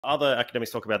Other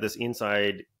academics talk about this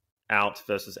inside out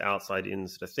versus outside in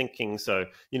sort of thinking. So,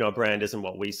 a brand isn't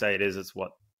what we say it is, it's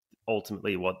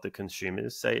ultimately what the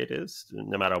consumers say it is,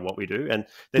 no matter what we do. And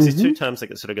there's these two terms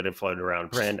that sort of get floated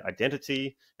around: brand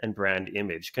identity and brand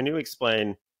image. Can you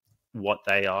explain what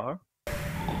they are?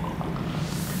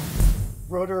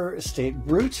 Rotor Estate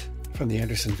Root from the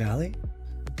Anderson Valley.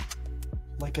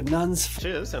 Like a nun's...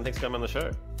 Cheers, and thanks for coming on the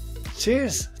show.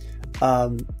 Cheers.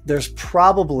 There's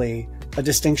probably a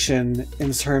distinction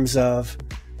in terms of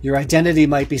your identity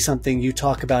might be something you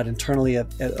talk about internally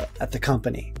at the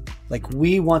company. Like,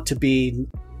 we want to be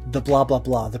the blah, blah,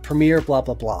 blah, the premier blah,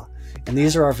 blah, blah. And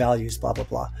these are our values, blah, blah,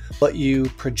 blah. What you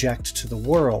project to the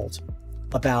world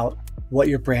about what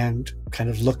your brand kind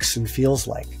of looks and feels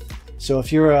like. So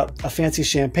if you're a fancy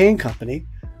champagne company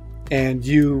and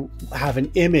you have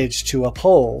an image to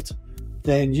uphold,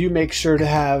 then you make sure to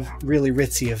have really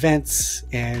ritzy events,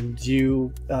 and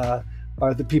you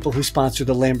are the people who sponsor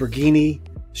the Lamborghini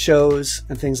shows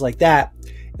and things like that.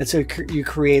 And so you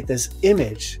create this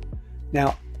image.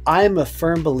 Now, I'm a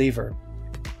firm believer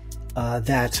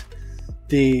that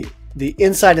the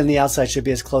inside and the outside should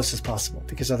be as close as possible,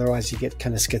 because otherwise you get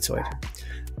kind of schizoid.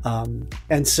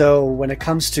 And so when it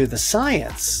comes to the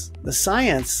science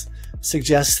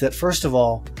suggests that, first of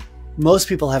all, most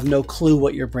people have no clue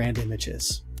what your brand image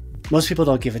is. Most people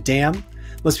don't give a damn.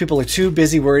 Most people are too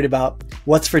busy worried about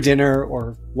what's for dinner,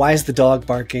 or why is the dog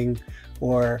barking,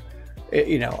 or,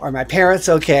 are my parents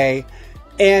okay?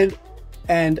 And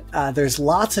there's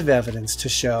lots of evidence to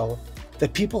show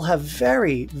that people have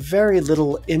very, very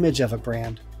little image of a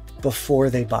brand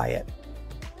before they buy it.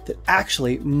 That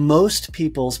actually most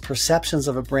people's perceptions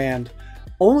of a brand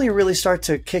only really start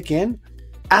to kick in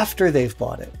after they've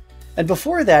bought it. And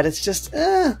before that, it's just,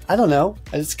 I don't know.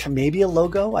 It's maybe a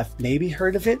logo. I've maybe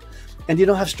heard of it. And you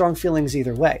don't have strong feelings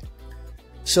either way.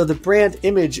 So the brand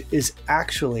image is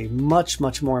actually much,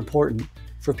 much more important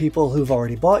for people who've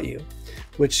already bought you,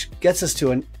 which gets us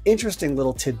to an interesting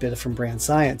little tidbit from brand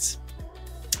science.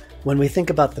 When we think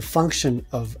about the function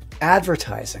of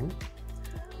advertising,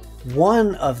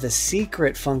 one of the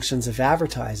secret functions of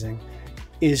advertising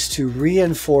is to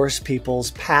reinforce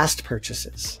people's past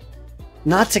purchases,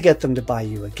 not to get them to buy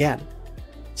you again.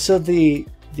 So the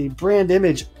brand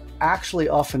image actually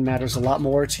often matters a lot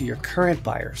more to your current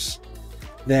buyers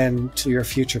than to your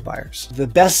future buyers. The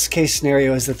best case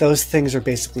scenario is that those things are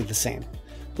basically the same.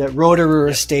 That Rotor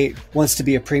Estate wants to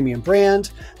be a premium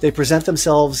brand. They present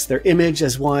themselves, their image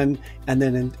as one, and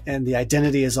then and the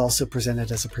identity is also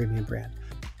presented as a premium brand.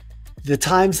 The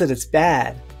times that it's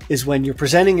bad is when you're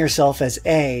presenting yourself as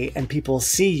A and people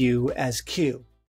see you as Q.